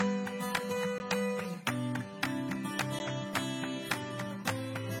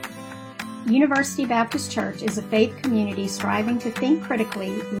University Baptist Church is a faith community striving to think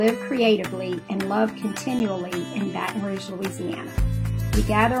critically, live creatively, and love continually in Baton Rouge, Louisiana. We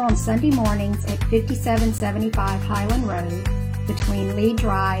gather on Sunday mornings at 5775 Highland Road between Lee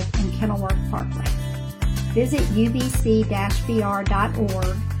Drive and Kenilworth Parkway. Visit ubc-br.org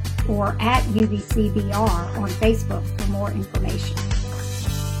or at ubcbr on Facebook for more information.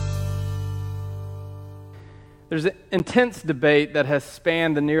 There's an intense debate that has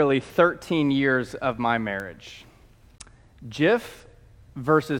spanned the nearly 13 years of my marriage. Jif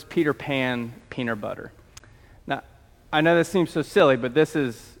versus Peter Pan peanut butter. Now, I know this seems so silly, but this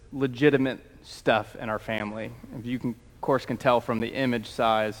is legitimate stuff in our family. If you can, of course, can tell from the image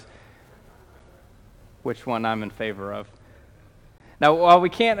size which one I'm in favor of. Now, while we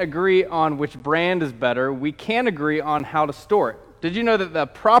can't agree on which brand is better, we can agree on how to store it. Did you know that the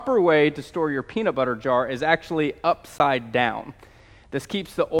proper way to store your peanut butter jar is actually upside down? This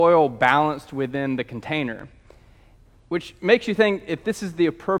keeps the oil balanced within the container, which makes you think if this is the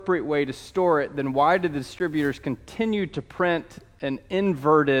appropriate way to store it, then why did the distributors continue to print an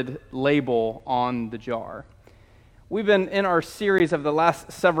inverted label on the jar? We've been in our series of the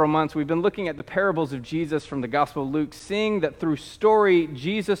last several months, we've been looking at the parables of Jesus from the Gospel of Luke, seeing that through story,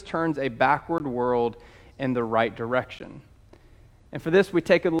 Jesus turns a backward world in the right direction. And for this, we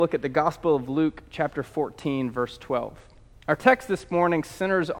take a look at the Gospel of Luke, chapter 14, verse 12. Our text this morning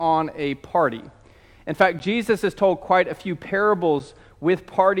centers on a party. In fact, Jesus has told quite a few parables with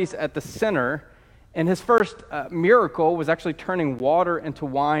parties at the center, and his first miracle was actually turning water into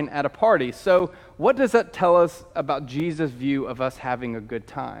wine at a party. So what does that tell us about Jesus' view of us having a good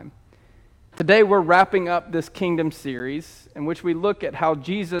time? Today, we're wrapping up this kingdom series in which we look at how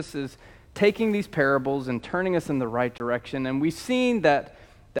Jesus is taking these parables and turning us in the right direction. And we've seen that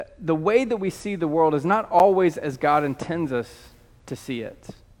the way that we see the world is not always as God intends us to see it,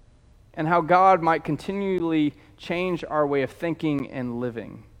 and how God might continually change our way of thinking and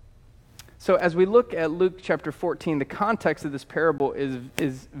living. So as we look at Luke chapter 14, the context of this parable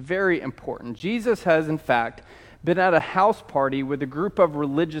is very important. Jesus has, in fact, been at a house party with a group of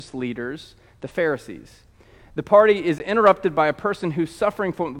religious leaders, the Pharisees. The party is interrupted by a person who's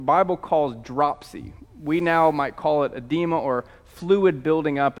suffering from what the Bible calls dropsy. We now might call it edema or fluid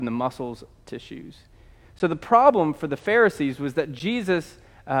building up in the muscles tissues. So the problem for the Pharisees was that Jesus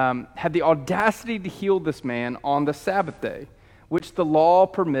had the audacity to heal this man on the Sabbath day, which the law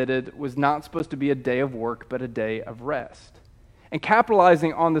permitted was not supposed to be a day of work, but a day of rest. And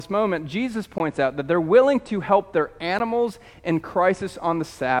capitalizing on this moment, Jesus points out that they're willing to help their animals in crisis on the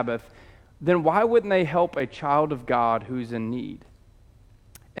Sabbath. Then why wouldn't they help a child of God who's in need?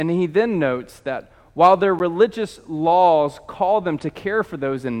 And he then notes that while their religious laws call them to care for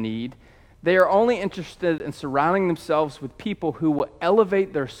those in need, they are only interested in surrounding themselves with people who will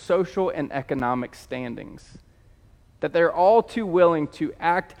elevate their social and economic standings. That they're all too willing to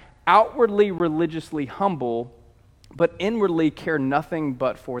act outwardly religiously humble, but inwardly care nothing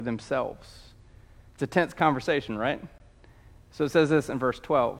but for themselves. It's a tense conversation, right? So it says this in verse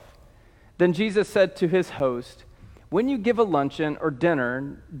 12. Then Jesus said to his host, "When you give a luncheon or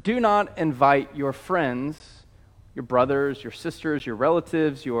dinner, do not invite your friends, your brothers, your sisters, your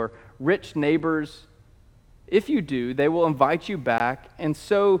relatives, your rich neighbors. If you do, they will invite you back, and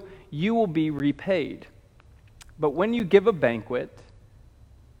so you will be repaid. But when you give a banquet,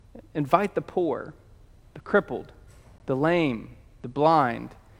 invite the poor, the crippled, the lame, the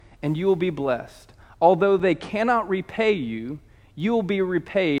blind, and you will be blessed. Although they cannot repay you, you will be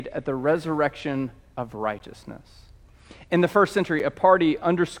repaid at the resurrection of righteousness." In the first century, a party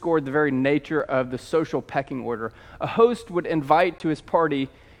underscored the very nature of the social pecking order. A host would invite to his party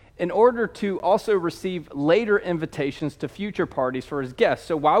in order to also receive later invitations to future parties for his guests.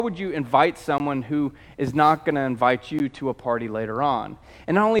 So why would you invite someone who is not going to invite you to a party later on?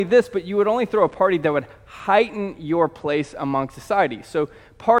 And not only this, but you would only throw a party that would heighten your place among society. So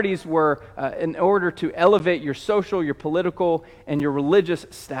parties were in order to elevate your social, your political, and your religious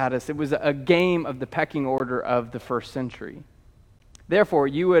status. It was a game of the pecking order of the first century. Therefore,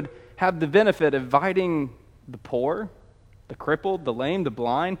 you would have the benefit of inviting the poor, the crippled, the lame, the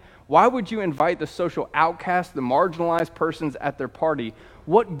blind. Why would you invite the social outcasts, the marginalized persons at their party?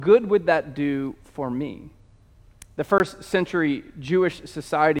 What good would that do for me? The first century Jewish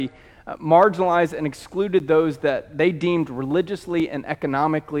society marginalized and excluded those that they deemed religiously and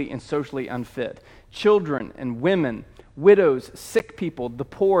economically and socially unfit. Children and women, widows, sick people, the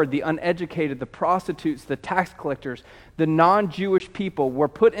poor, the uneducated, the prostitutes, the tax collectors, the non-Jewish people were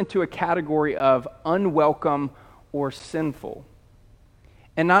put into a category of unwelcome or sinful.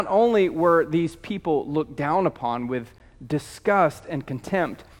 And not only were these people looked down upon with disgust and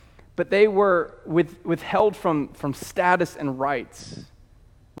contempt, but they were withheld from status and rights,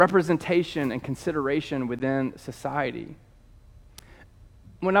 representation and consideration within society.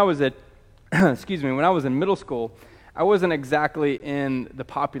 When I was when I was in middle school, I wasn't exactly in the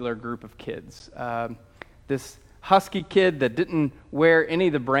popular group of kids. This husky kid that didn't wear any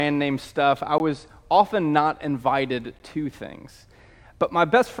of the brand name stuff, I was often not invited to things. But my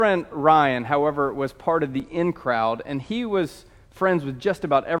best friend Ryan, however, was part of the in crowd, and he was friends with just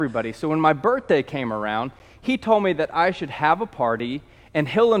about everybody. So when my birthday came around, he told me that I should have a party, and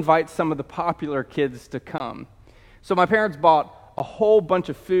he'll invite some of the popular kids to come. So my parents bought a whole bunch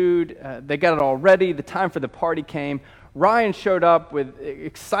of food. They got it all ready. The time for the party came. Ryan showed up with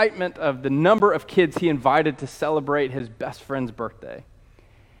excitement of the number of kids he invited to celebrate his best friend's birthday.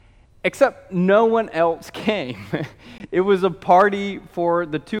 Except no one else came. It was a party for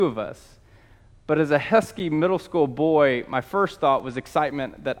the two of us. But as a husky middle school boy, my first thought was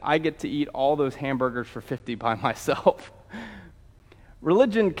excitement that I get to eat all those hamburgers for $50 by myself.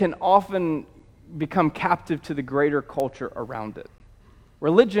 Religion can often become captive to the greater culture around it.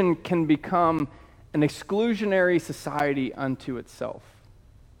 Religion can become an exclusionary society unto itself.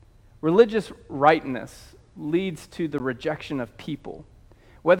 Religious rightness leads to the rejection of people,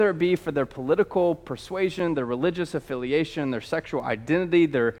 whether it be for their political persuasion, their religious affiliation, their sexual identity,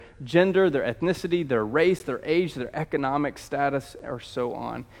 their gender, their ethnicity, their race, their age, their economic status, or so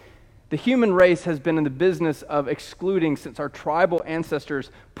on. The human race has been in the business of excluding since our tribal ancestors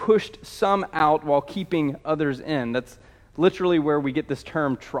pushed some out while keeping others in. That's literally where we get this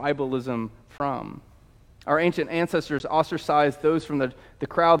term tribalism from. Our ancient ancestors ostracized those from the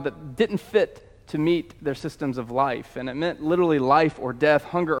crowd that didn't fit to meet their systems of life. And it meant literally life or death,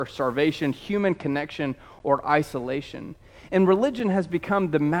 hunger or starvation, human connection or isolation. And religion has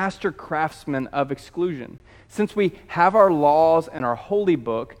become the master craftsman of exclusion. Since we have our laws and our holy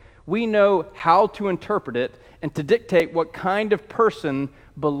book, we know how to interpret it and to dictate what kind of person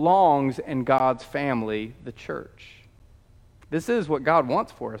belongs in God's family, the church. This is what God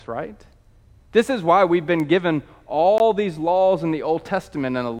wants for us, right? This is why we've been given all these laws in the Old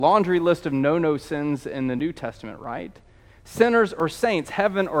Testament and a laundry list of no-no sins in the New Testament, right? Sinners or saints,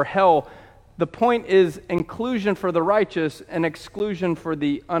 heaven or hell, the point is inclusion for the righteous and exclusion for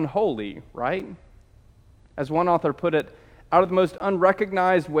the unholy, right? As one author put it, out of the most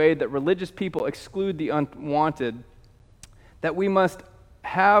unrecognized way that religious people exclude the unwanted, that we must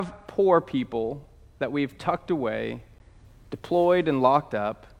have poor people that we've tucked away, deployed and locked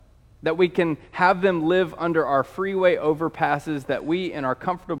up, that we can have them live under our freeway overpasses that we in our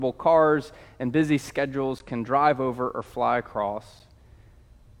comfortable cars and busy schedules can drive over or fly across.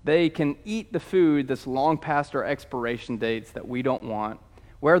 They can eat the food that's long past our expiration dates that we don't want,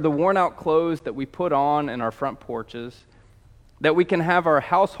 wear the worn out clothes that we put on in our front porches, that we can have our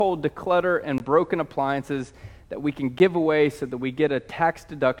household declutter and broken appliances that we can give away so that we get a tax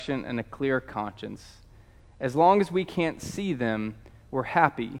deduction and a clear conscience. As long as we can't see them, we're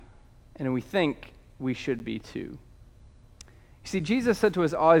happy, and we think we should be too. You see, Jesus said to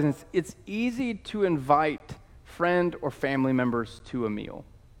his audience, it's easy to invite friend or family members to a meal,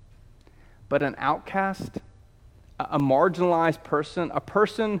 but an outcast, a marginalized person, a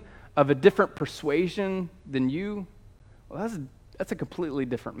person of a different persuasion than you, well, that's a completely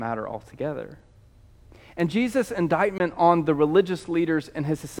different matter altogether. And Jesus' indictment on the religious leaders and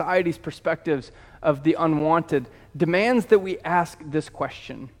his society's perspectives of the unwanted demands that we ask this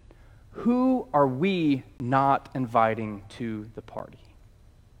question: who are we not inviting to the party?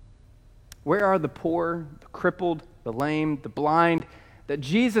 Where are the poor, the crippled, the lame, the blind that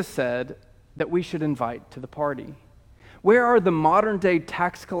Jesus said that we should invite to the party? Where are the modern-day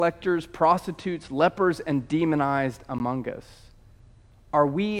tax collectors, prostitutes, lepers, and demonized among us? Are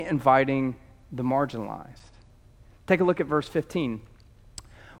we inviting the marginalized? Take a look at verse 15.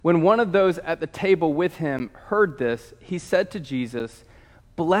 When one of those at the table with him heard this, he said to Jesus,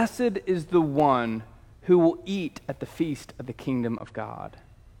 "Blessed is the one who will eat at the feast of the kingdom of God."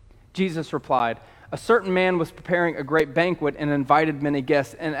 Jesus replied, "A certain man was preparing a great banquet and invited many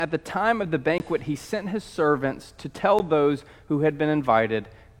guests, and at the time of the banquet he sent his servants to tell those who had been invited,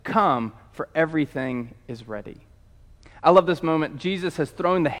 'Come, for everything is ready.'" I love this moment. Jesus has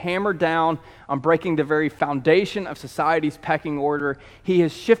thrown the hammer down on breaking the very foundation of society's pecking order. He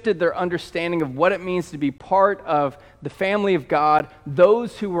has shifted their understanding of what it means to be part of the family of God,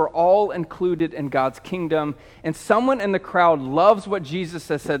 those who were all included in God's kingdom. And someone in the crowd loves what Jesus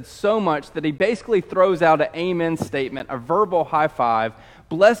has said so much that he basically throws out an amen statement, a verbal high five.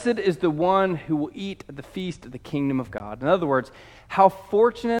 Blessed is the one who will eat at the feast of the kingdom of God. In other words, how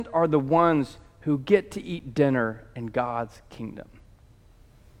fortunate are the ones who get to eat dinner in God's kingdom.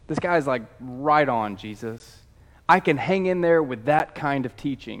 This guy's like, right on, Jesus. I can hang in there with that kind of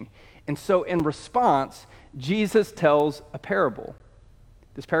teaching. And so in response, Jesus tells a parable.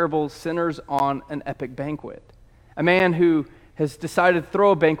 This parable centers on an epic banquet. A man who has decided to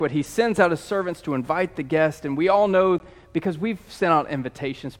throw a banquet, he sends out his servants to invite the guest, and we all know, because we've sent out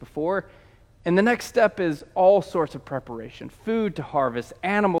invitations before, and the next step is all sorts of preparation: food to harvest,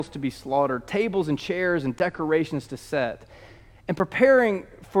 animals to be slaughtered, tables and chairs and decorations to set. And preparing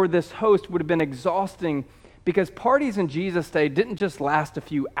for this host would have been exhausting, because parties in Jesus' day didn't just last a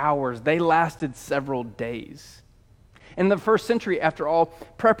few hours, they lasted several days. In the first century, after all,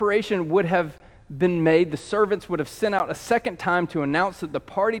 preparation would have been made. The servants would have sent out a second time to announce that the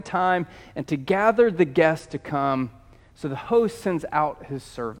party time and to gather the guests to come. So the host sends out his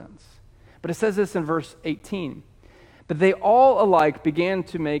servants. But it says this in verse 18. But they all alike began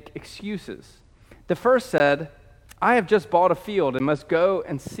to make excuses. The first said, I have just bought a field and must go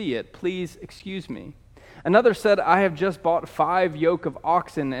and see it. Please excuse me. Another said, I have just bought 5 yoke of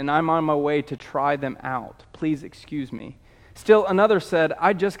oxen and I'm on my way to try them out. Please excuse me. Still another said,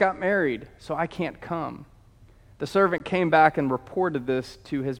 I just got married, so I can't come. The servant came back and reported this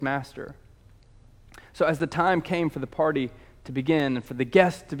to his master. So as the time came for the party to begin and for the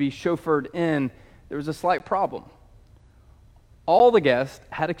guests to be chauffeured in, there was a slight problem. All the guests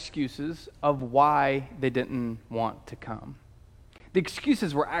had excuses of why they didn't want to come. The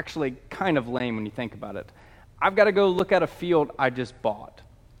excuses were actually kind of lame when you think about it. I've got to go look at a field I just bought.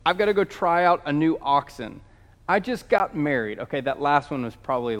 I've got to go try out a new oxen. I just got married. Okay, that last one was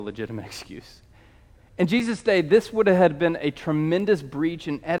probably a legitimate excuse. In Jesus' day, this would have been a tremendous breach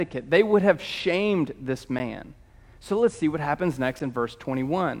in etiquette. They would have shamed this man. So let's see what happens next in verse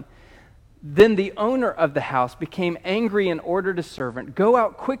 21. Then the owner of the house became angry and ordered his servant, go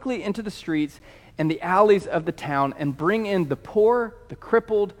out quickly into the streets and the alleys of the town and bring in the poor, the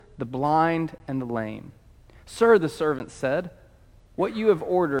crippled, the blind, and the lame. Sir, the servant said, what you have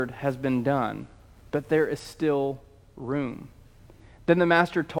ordered has been done, but there is still room. Then the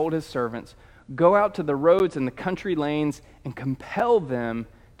master told his servants, go out to the roads and the country lanes and compel them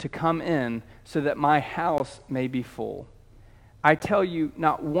to come in so that my house may be full. I tell you,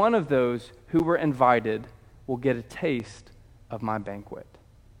 not one of those who were invited will get a taste of my banquet.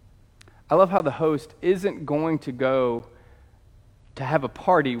 I love how the host isn't going to go to have a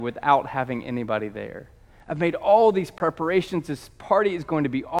party without having anybody there. I've made all these preparations. This party is going to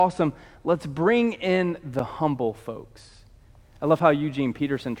be awesome. Let's bring in the humble folks. I love how Eugene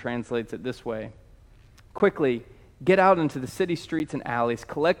Peterson translates it this way. Quickly, get out into the city streets and alleys.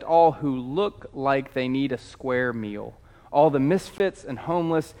 Collect all who look like they need a square meal. All the misfits and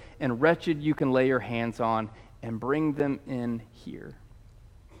homeless and wretched you can lay your hands on, and bring them in here.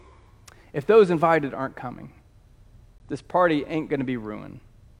 If those invited aren't coming, this party ain't going to be ruined.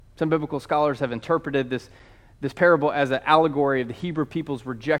 Some biblical scholars have interpreted this parable as an allegory of the Hebrew people's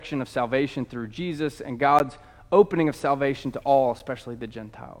rejection of salvation through Jesus and God's opening of salvation to all, especially the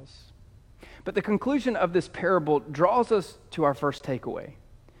Gentiles. But the conclusion of this parable draws us to our first takeaway.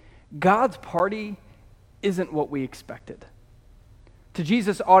 God's party isn't what we expected. To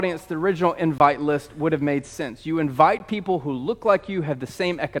Jesus' audience, the original invite list would have made sense. You invite people who look like you, have the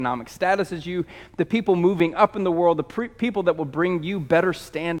same economic status as you, the people moving up in the world, the people that will bring you better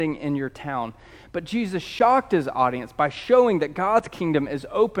standing in your town. But Jesus shocked his audience by showing that God's kingdom is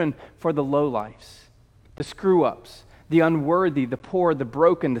open for the lowlifes, the screw-ups, the unworthy, the poor, the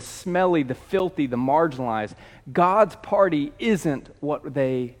broken, the smelly, the filthy, the marginalized. God's party isn't what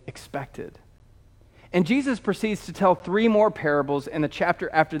they expected. And Jesus proceeds to tell 3 more parables in the chapter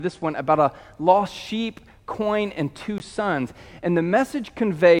after this one about a lost sheep, coin, and 2 sons. And the message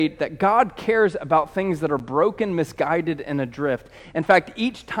conveyed that God cares about things that are broken, misguided, and adrift. In fact,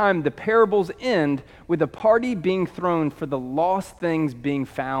 each time the parables end with a party being thrown for the lost things being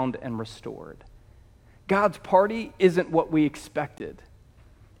found and restored. God's party isn't what we expected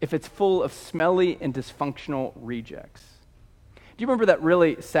if it's full of smelly and dysfunctional rejects. Do you remember that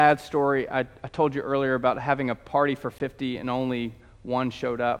really sad story I told you earlier about having a party for 50 and only one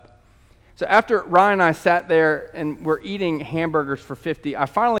showed up? So after Ryan and I sat there and were eating hamburgers for 50, I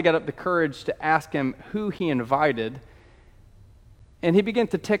finally got up the courage to ask him who he invited. And he began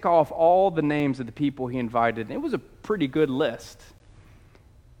to tick off all the names of the people he invited. And it was a pretty good list.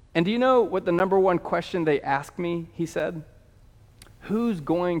 And do you know what the number one question they asked me? He said, who's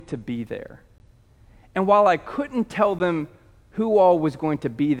going to be there? And while I couldn't tell them who all was going to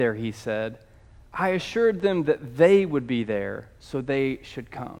be there, he said, I assured them that they would be there, so they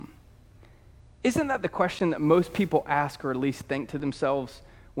should come. Isn't that the question that most people ask, or at least think to themselves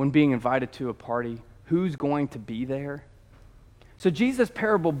when being invited to a party? Who's going to be there? So Jesus'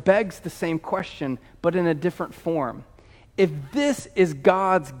 parable begs the same question, but in a different form. If this is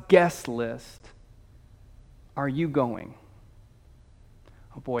God's guest list, are you going?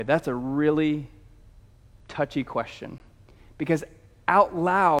 Oh boy, that's a really touchy question. Because out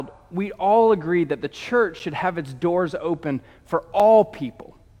loud, we all agree that the church should have its doors open for all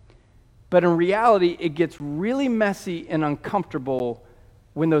people. But in reality, it gets really messy and uncomfortable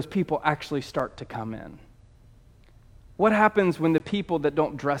when those people actually start to come in. What happens when the people that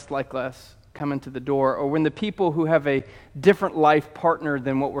don't dress like us come into the door, or when the people who have a different life partner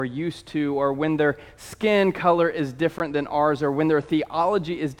than what we're used to, or when their skin color is different than ours, or when their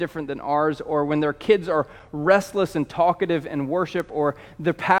theology is different than ours, or when their kids are restless and talkative in worship, or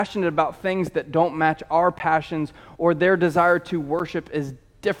they're passionate about things that don't match our passions, or their desire to worship is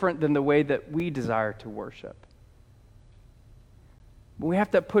different than the way that we desire to worship? But we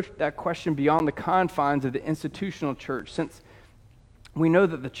have to push that question beyond the confines of the institutional church, since we know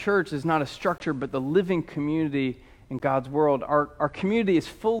that the church is not a structure, but the living community in God's world. Our community is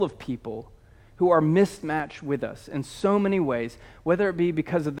full of people who are mismatched with us in so many ways, whether it be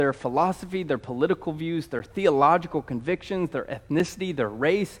because of their philosophy, their political views, their theological convictions, their ethnicity, their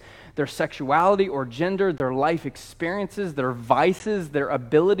race, their sexuality or gender, their life experiences, their vices, their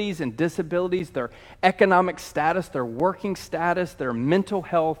abilities and disabilities, their economic status, their working status, their mental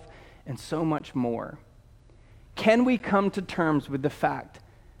health, and so much more. Can we come to terms with the fact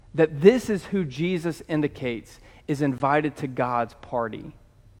that this is who Jesus indicates is invited to God's party?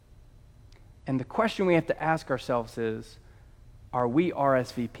 And the question we have to ask ourselves is, are we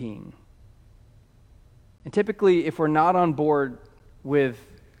RSVPing? And typically, if we're not on board with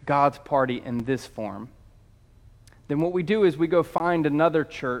God's party in this form, then what we do is we go find another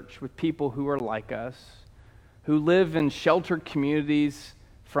church with people who are like us, who live in sheltered communities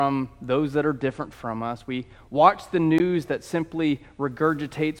from those that are different from us. We watch the news that simply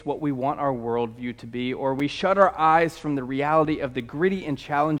regurgitates what we want our worldview to be, or we shut our eyes from the reality of the gritty and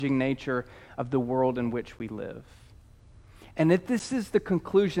challenging nature of the world in which we live. And if this is the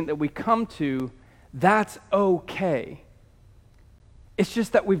conclusion that we come to, that's okay. It's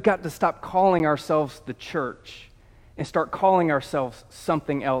just that we've got to stop calling ourselves the church and start calling ourselves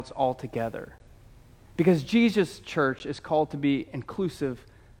something else altogether. Because Jesus' church is called to be inclusive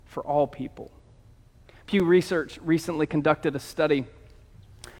for all people. Pew Research recently conducted a study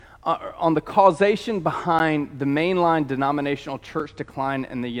on the causation behind the mainline denominational church decline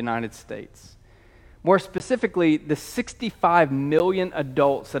in the United States. More specifically, the 65 million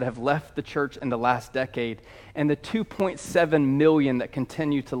adults that have left the church in the last decade and the 2.7 million that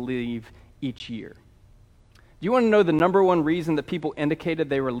continue to leave each year. Do you want to know the number one reason that people indicated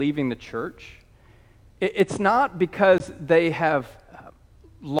they were leaving the church? It's not because they have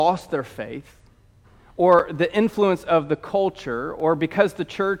lost their faith, or the influence of the culture, or because the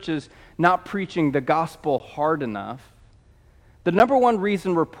church is not preaching the gospel hard enough. The number one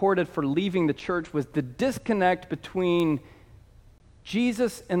reason reported for leaving the church was the disconnect between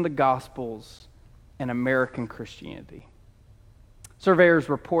Jesus and the Gospels and American Christianity. Surveyors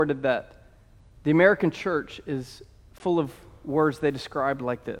reported that the American church is full of words they described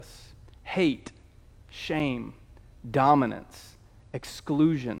like this: hate, shame, dominance,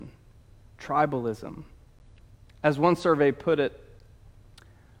 exclusion, tribalism. As one survey put it,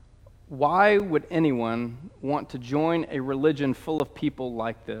 why would anyone want to join a religion full of people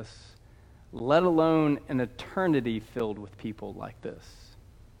like this, let alone an eternity filled with people like this?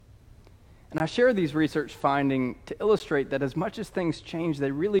 And I share these research findings to illustrate that as much as things change,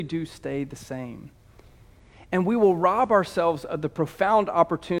 they really do stay the same. And we will rob ourselves of the profound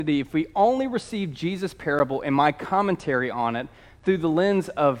opportunity if we only receive Jesus' parable and my commentary on it through the lens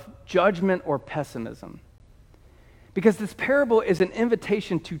of judgment or pessimism. Because this parable is an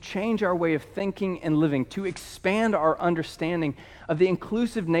invitation to change our way of thinking and living, to expand our understanding of the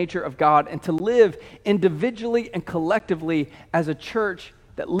inclusive nature of God, and to live individually and collectively as a church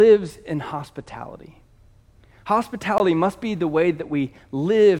that lives in hospitality. Hospitality must be the way that we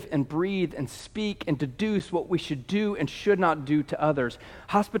live and breathe and speak and deduce what we should do and should not do to others.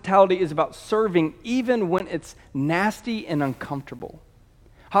 Hospitality is about serving even when it's nasty and uncomfortable.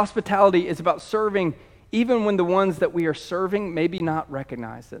 Hospitality is about serving even when the ones that we are serving maybe not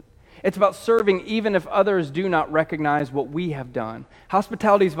recognize it. It's about serving even if others do not recognize what we have done.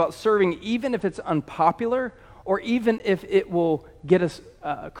 Hospitality is about serving even if it's unpopular, or even if it will get us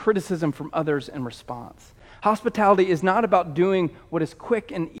criticism from others in response. Hospitality is not about doing what is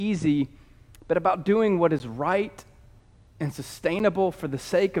quick and easy, but about doing what is right and sustainable for the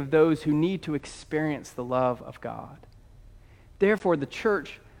sake of those who need to experience the love of God. Therefore, the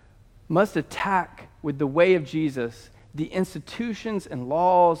church must attack with the way of Jesus the institutions and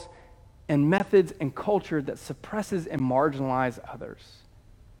laws and methods and culture that suppresses and marginalizes others.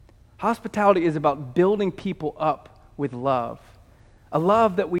 Hospitality is about building people up with love, a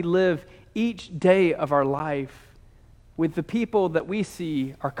love that we live each day of our life with the people that we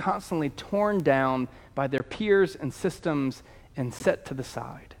see are constantly torn down by their peers and systems and set to the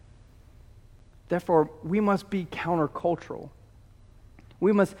side. Therefore, we must be countercultural.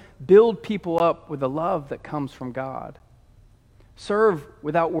 We must build people up with the love that comes from God. Serve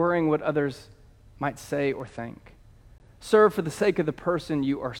without worrying what others might say or think. Serve for the sake of the person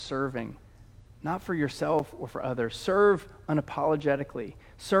you are serving, not for yourself or for others. Serve unapologetically.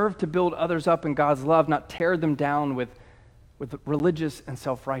 Serve to build others up in God's love, not tear them down with religious and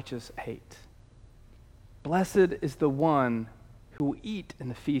self-righteous hate. Blessed is the one who will eat in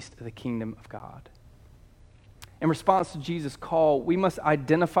the feast of the kingdom of God. In response to Jesus' call, we must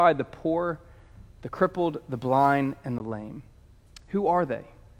identify the poor, the crippled, the blind, and the lame. Who are they?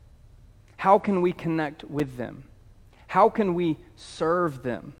 How can we connect with them? How can we serve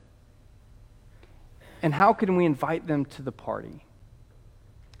them? And how can we invite them to the party?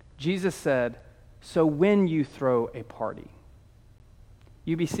 Jesus said, so when you throw a party.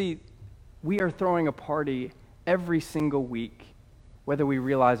 UBC, we are throwing a party every single week, whether we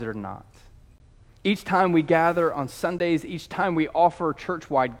realize it or not. Each time we gather on Sundays, each time we offer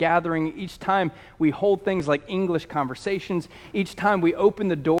church-wide gathering, each time we hold things like English conversations, each time we open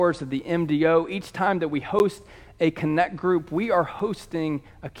the doors of the MDO, each time that we host a connect group, we are hosting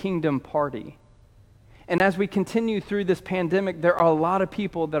a kingdom party. And as we continue through this pandemic, there are a lot of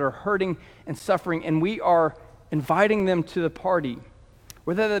people that are hurting and suffering, and we are inviting them to the party,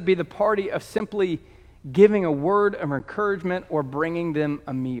 whether that be the party of simply giving a word of encouragement or bringing them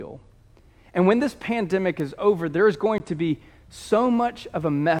a meal. And when this pandemic is over, there is going to be so much of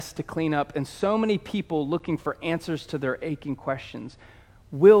a mess to clean up and so many people looking for answers to their aching questions.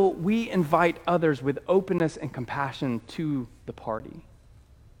 Will we invite others with openness and compassion to the party?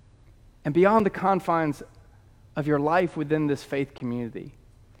 And beyond the confines of your life within this faith community,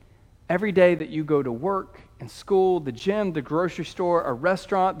 every day that you go to work and school, the gym, the grocery store, a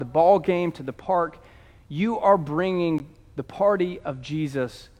restaurant, the ball game, to the park, you are bringing the party of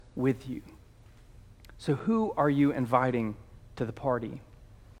Jesus with you. So who are you inviting to the party?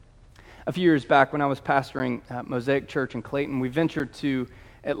 A few years back, when I was pastoring Mosaic Church in Clayton, we ventured to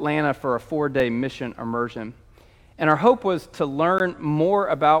Atlanta for a 4-day mission immersion. And our hope was to learn more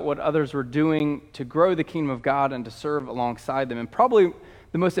about what others were doing to grow the kingdom of God and to serve alongside them. And probably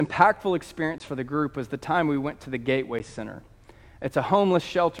the most impactful experience for the group was the time we went to the Gateway Center. It's a homeless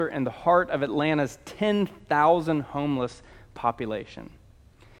shelter in the heart of Atlanta's 10,000 homeless population.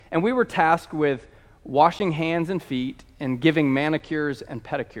 And we were tasked with washing hands and feet and giving manicures and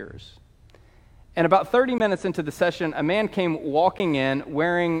pedicures. And about 30 minutes into the session, a man came walking in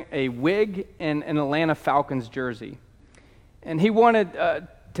wearing a wig and an Atlanta Falcons jersey. And he wanted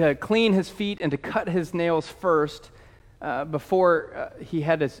to clean his feet and to cut his nails first before he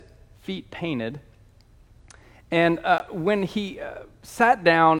had his feet painted. And when he sat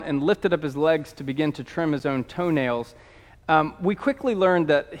down and lifted up his legs to begin to trim his own toenails, we quickly learned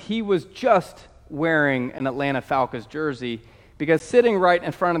that he was just wearing an Atlanta Falcons jersey, because sitting right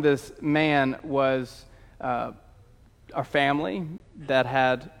in front of this man was our family that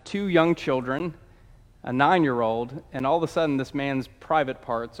had 2 young children, a 9-year-old, and all of a sudden this man's private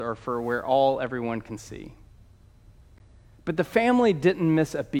parts are for where everyone can see. But the family didn't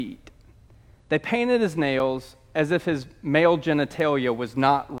miss a beat. They painted his nails as if his male genitalia was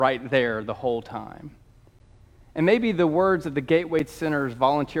not right there the whole time. And maybe the words of the Gateway Center's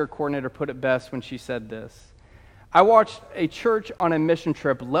volunteer coordinator put it best when she said this: I watched a church on a mission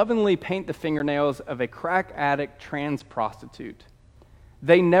trip lovingly paint the fingernails of a crack addict trans prostitute.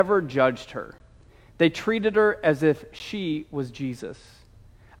 They never judged her. They treated her as if she was Jesus.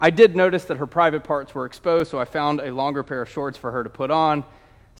 I did notice that her private parts were exposed, so I found a longer pair of shorts for her to put on.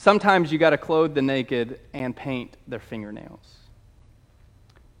 Sometimes you got to clothe the naked and paint their fingernails.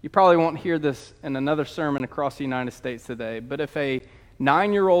 You probably won't hear this in another sermon across the United States today, but if a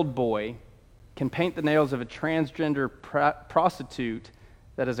 9-year-old boy can paint the nails of a transgender prostitute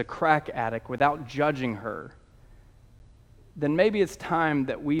that is a crack addict without judging her, then maybe it's time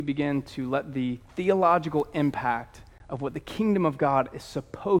that we begin to let the theological impact of what the kingdom of God is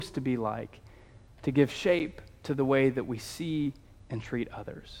supposed to be like to give shape to the way that we see and treat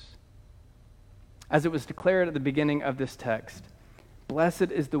others. As it was declared at the beginning of this text,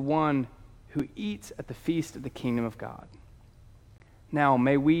 blessed is the one who eats at the feast of the kingdom of God. Now,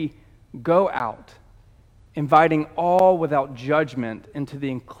 may we go out, inviting all without judgment into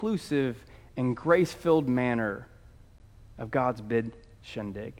the inclusive and grace-filled manner of God's big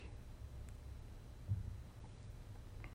shindig.